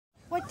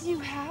do you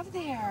have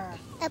there?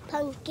 A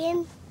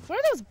pumpkin. What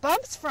are those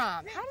bumps from?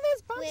 How do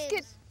those bumps Ribs.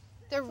 get?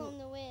 They're From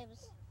the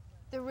ribs.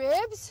 the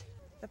ribs?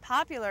 The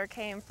popular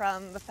came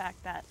from the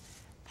fact that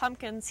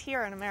pumpkins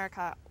here in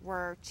America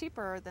were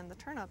cheaper than the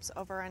turnips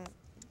over in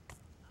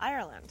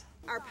Ireland.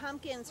 Are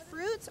pumpkins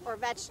fruits or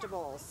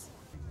vegetables?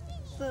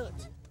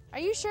 Fruit. Are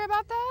you sure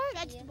about that?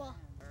 Vegetable.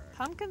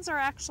 Pumpkins are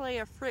actually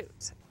a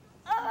fruit.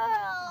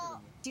 Oh!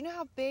 Do you know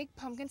how big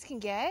pumpkins can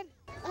get?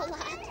 A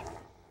lot.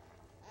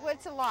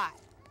 What's a lot?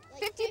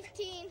 Like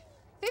 15.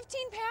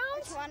 15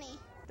 pounds? 20.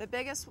 The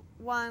biggest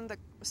one, the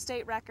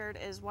state record,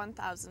 is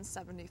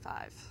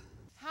 1,075.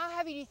 How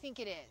heavy do you think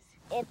it is?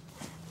 It's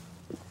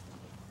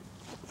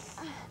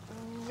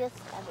just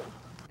heavy.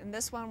 And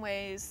this one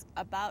weighs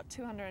about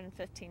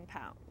 215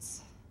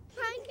 pounds.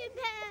 Pumpkin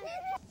patch.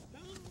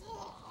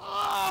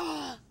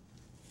 Oh,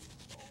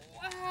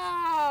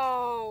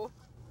 wow!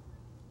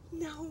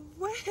 No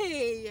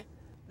way!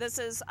 This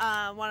is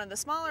one of the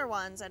smaller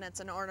ones, and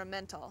it's an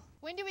ornamental.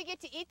 When do we get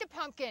to eat the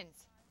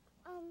pumpkins?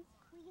 On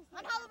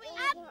Halloween.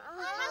 On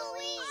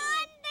Halloween.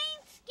 On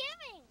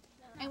Thanksgiving.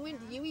 And when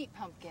do you eat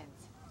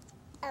pumpkins?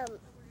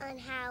 On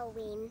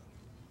Halloween.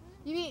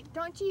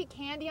 Don't you eat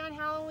candy on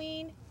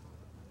Halloween?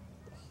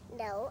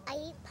 No, I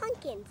eat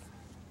pumpkins.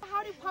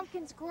 How do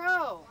pumpkins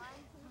grow?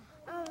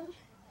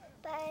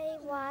 By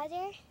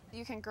water.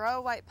 You can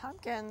grow white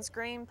pumpkins,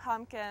 green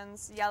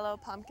pumpkins, yellow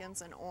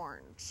pumpkins, and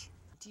orange.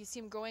 Do you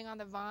see them growing on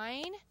the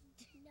vine?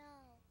 No.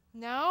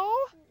 No?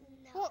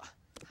 No. Well,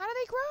 how do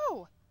they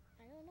grow?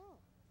 I don't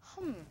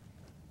know.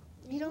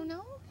 You don't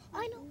know?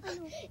 I know.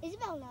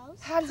 Isabel knows.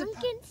 How does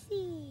Pumpkin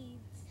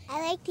seeds.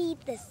 I like to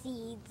eat the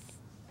seeds.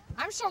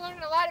 I'm sure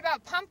learning a lot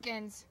about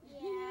pumpkins.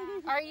 Yeah.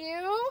 Are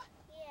you?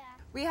 Yeah.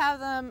 We have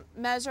them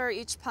measure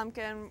each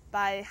pumpkin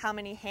by how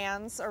many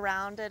hands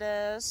around it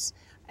is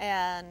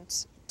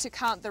and to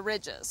count the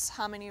ridges,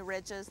 how many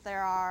ridges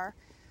there are.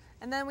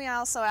 And then we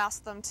also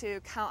ask them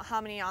to count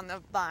how many on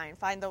the vine,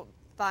 find the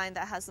vine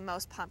that has the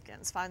most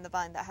pumpkins, find the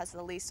vine that has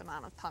the least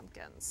amount of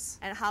pumpkins,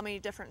 and how many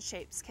different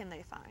shapes can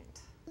they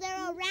find.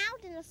 They're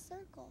around in a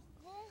circle.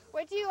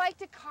 What do you like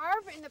to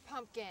carve in the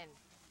pumpkin?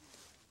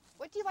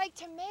 What do you like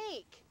to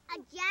make? A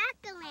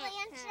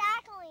jack-o'-lantern.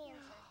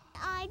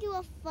 Jack-o'-lantern. I do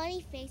a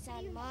funny face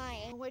on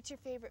mine. And what's your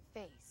favorite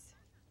face?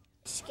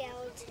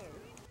 Skeleton.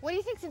 What do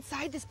you think's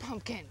inside this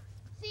pumpkin?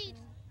 Seeds.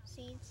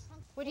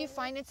 What do you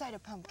find inside a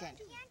pumpkin?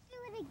 Do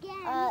it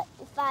again.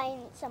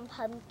 Find some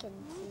pumpkin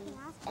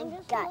seeds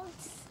and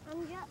guts.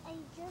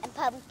 And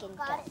pumpkin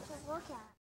guts.